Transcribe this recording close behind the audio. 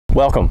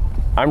Welcome.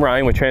 I'm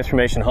Ryan with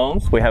Transformation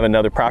Homes. We have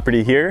another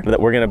property here that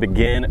we're going to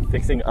begin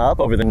fixing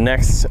up over the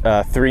next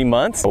 3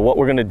 months. So what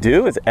we're going to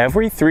do is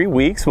every 3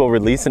 weeks we'll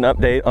release an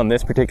update on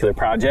this particular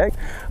project.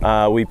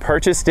 We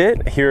purchased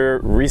it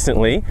here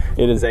recently.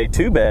 It is a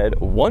 2-bed,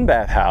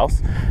 1-bath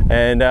house,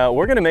 and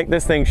we're going to make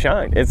this thing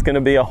shine. It's going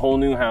to be a whole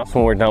new house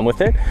when we're done with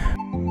it.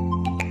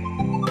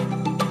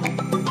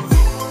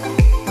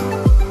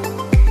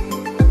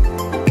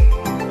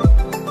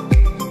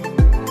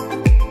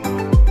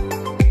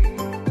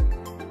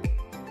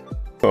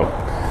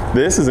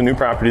 This is a new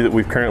property that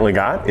we've currently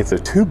got. It's a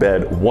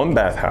 2-bed,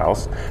 1-bath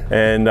house,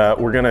 and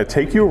we're gonna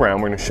take you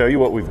around. We're gonna show you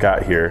what we've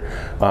got here.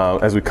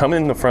 As we come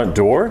in the front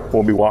door,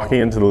 we'll be walking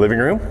into the living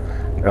room,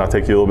 and I'll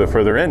take you a little bit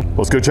further in.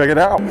 Let's go check it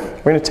out.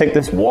 We're gonna take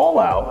this wall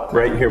out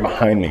right here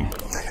behind me.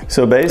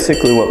 So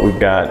basically what we've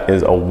got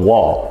is a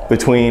wall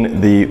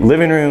between the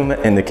living room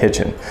and the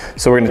kitchen.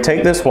 So we're gonna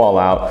take this wall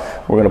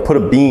out, we're gonna put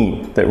a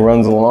beam that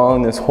runs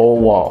along this whole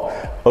wall,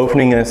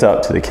 opening this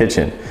up to the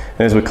kitchen. And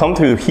as we come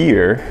through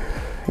here,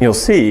 you'll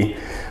see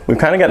we've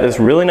kind of got this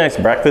really nice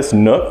breakfast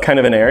nook kind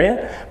of an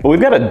area, but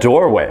we've got a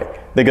doorway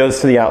that goes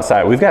to the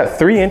outside. We've got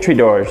 3 entry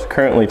doors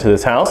currently to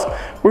this house.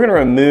 We're gonna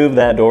remove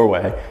that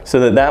doorway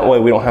so that way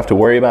we don't have to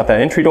worry about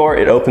that entry door.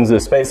 It opens the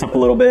space up a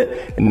little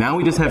bit, and now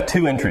we just have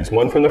 2 entries,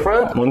 one from the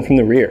front, one from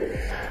the rear.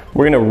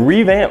 We're gonna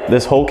revamp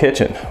this whole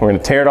kitchen. We're gonna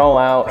tear it all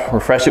out,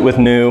 refresh it with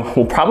new.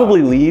 We'll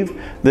probably leave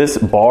this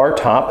bar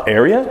top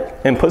area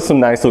and put some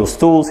nice little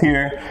stools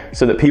here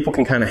so that people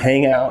can kind of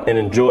hang out and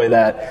enjoy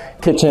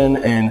that kitchen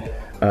and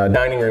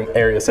dining room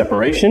area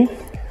separation.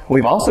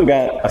 We've also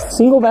got a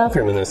single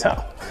bathroom in this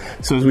house.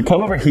 So as we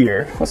come over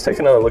here, let's take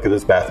another look at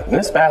this bathroom.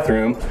 This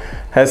bathroom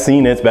has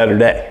seen its better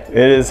day. It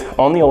is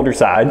on the older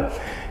side.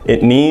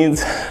 It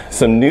needs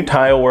some new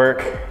tile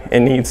work. It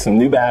needs some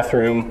new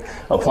bathroom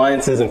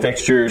appliances and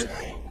fixtures.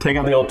 Take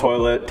out the old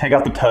toilet, take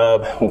out the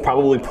tub. We'll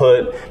probably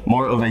put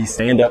more of a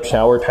stand-up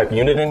shower type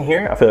unit in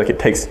here. I feel like it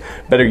takes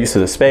better use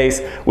of the space.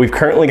 We've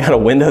currently got a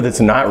window that's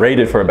not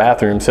rated for a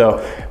bathroom,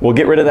 so we'll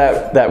get rid of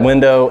that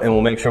window and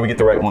we'll make sure we get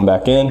the right one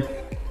back in,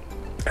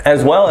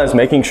 as well as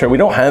making sure we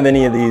don't have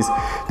any of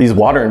these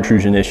water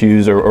intrusion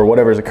issues or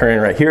whatever's occurring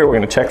right here. We're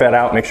gonna check that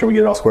out, make sure we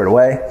get it all squared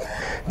away.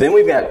 Then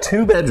we've got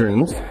 2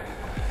 bedrooms.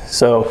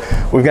 So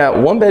we've got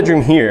 1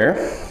 bedroom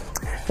here.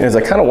 And as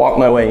I kind of walk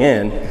my way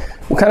in,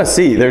 we'll kind of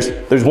see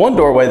there's one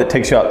doorway that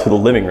takes you out to the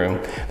living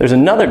room. There's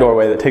another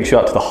doorway that takes you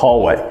out to the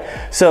hallway.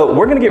 So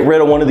we're gonna get rid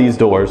of one of these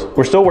doors.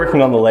 We're still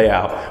working on the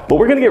layout, but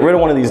we're gonna get rid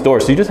of one of these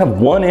doors. So you just have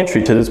 1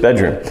 entry to this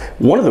bedroom.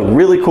 One of the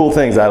really cool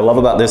things that I love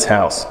about this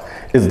house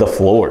is the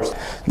floors.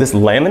 This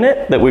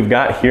laminate that we've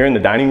got here in the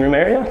dining room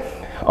area,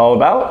 all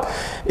about,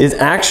 is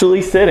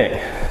actually sitting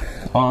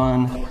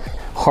on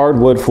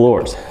hardwood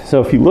floors. So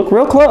if you look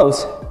real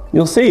close,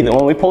 you'll see that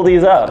when we pull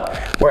these up,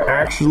 we're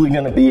actually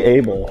gonna be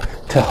able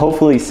to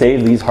hopefully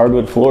save these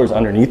hardwood floors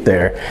underneath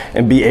there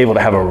and be able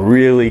to have a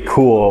really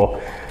cool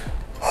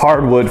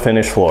hardwood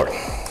finished floor.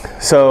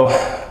 So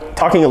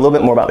talking a little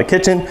bit more about the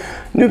kitchen,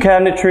 new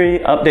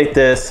cabinetry, update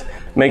this,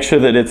 make sure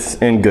that it's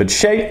in good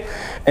shape.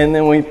 And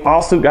then we've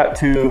also got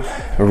to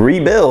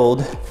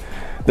rebuild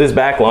this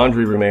back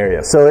laundry room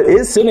area. So it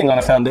is sitting on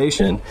a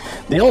foundation.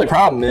 The only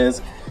problem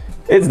is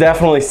it's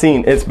definitely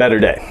seen its better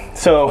day.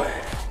 So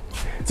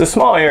it's a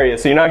small area,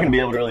 so you're not gonna be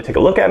able to really take a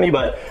look at me,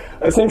 but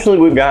essentially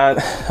we've got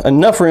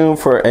enough room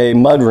for a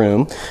mud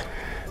room,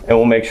 and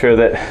we'll make sure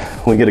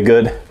that we get a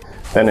good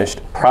finished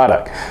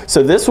product.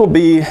 So this will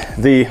be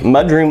the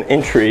mudroom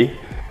entry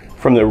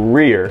from the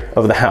rear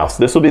of the house.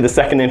 This will be the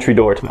 2nd entry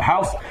door to the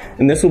house,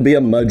 and this will be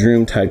a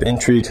mudroom type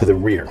entry to the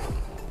rear.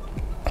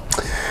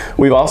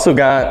 We've also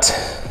got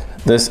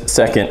this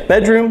 2nd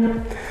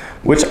bedroom,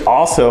 which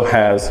also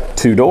has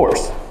 2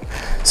 doors.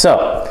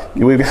 So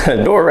we've got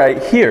a door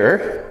right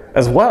here,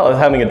 as well as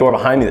having a door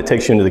behind me that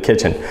takes you into the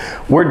kitchen.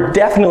 We're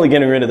definitely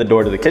getting rid of the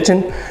door to the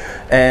kitchen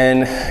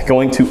and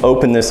going to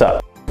open this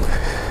up.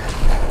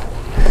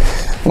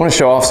 I want to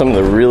show off some of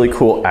the really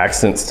cool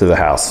accents to the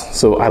house.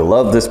 So I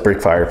love this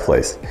brick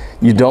fireplace.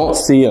 You don't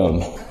see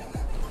them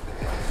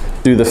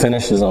do the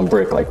finishes on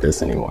brick like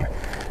this anymore.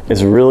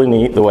 It's really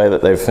neat the way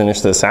that they've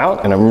finished this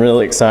out, and I'm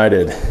really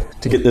excited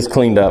to get this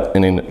cleaned up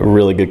and in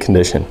really good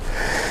condition.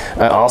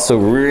 I also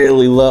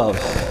really love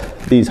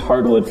these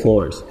hardwood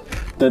floors.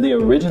 They're the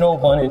original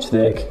 1-inch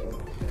thick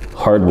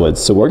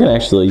hardwoods. So we're gonna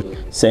actually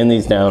sand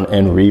these down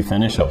and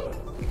refinish them.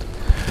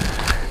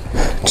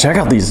 Check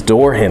out these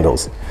door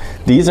handles.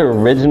 These are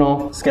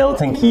original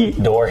skeleton key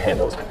door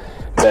handles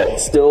that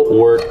still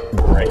work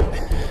great.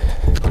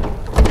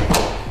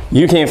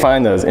 You can't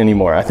find those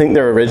anymore. I think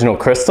they're original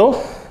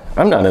crystal.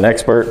 I'm not an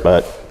expert,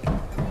 but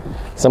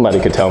somebody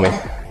could tell me.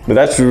 But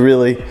that's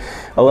really,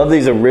 I love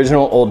these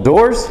original old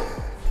doors,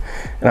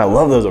 and I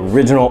love those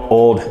original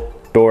old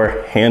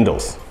door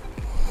handles.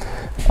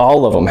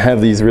 All of them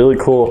have these really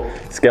cool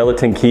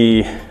skeleton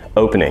key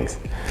openings.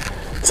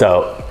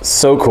 So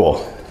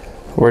cool.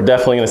 We're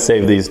definitely going to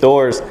save these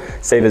doors,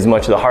 save as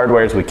much of the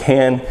hardware as we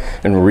can,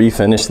 and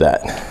refinish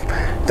that.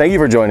 Thank you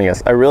for joining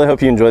us. I really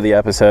hope you enjoyed the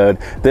episode.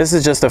 This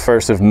is just the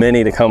first of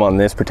many to come on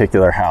this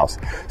particular house.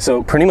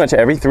 So pretty much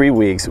every 3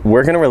 weeks,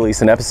 we're going to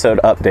release an episode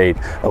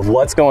update of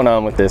what's going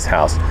on with this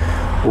house.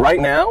 Right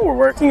now, we're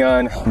working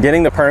on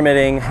getting the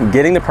permitting,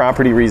 getting the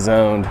property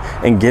rezoned,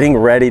 and getting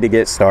ready to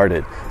get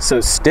started.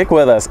 So stick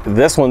with us.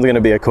 This one's going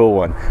to be a cool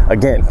one.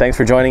 Again, thanks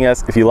for joining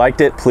us. If you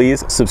liked it,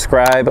 please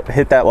subscribe,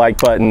 hit that like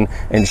button,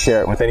 and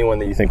share it with anyone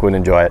that you think would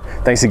enjoy it.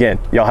 Thanks again.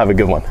 Y'all have a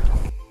good one.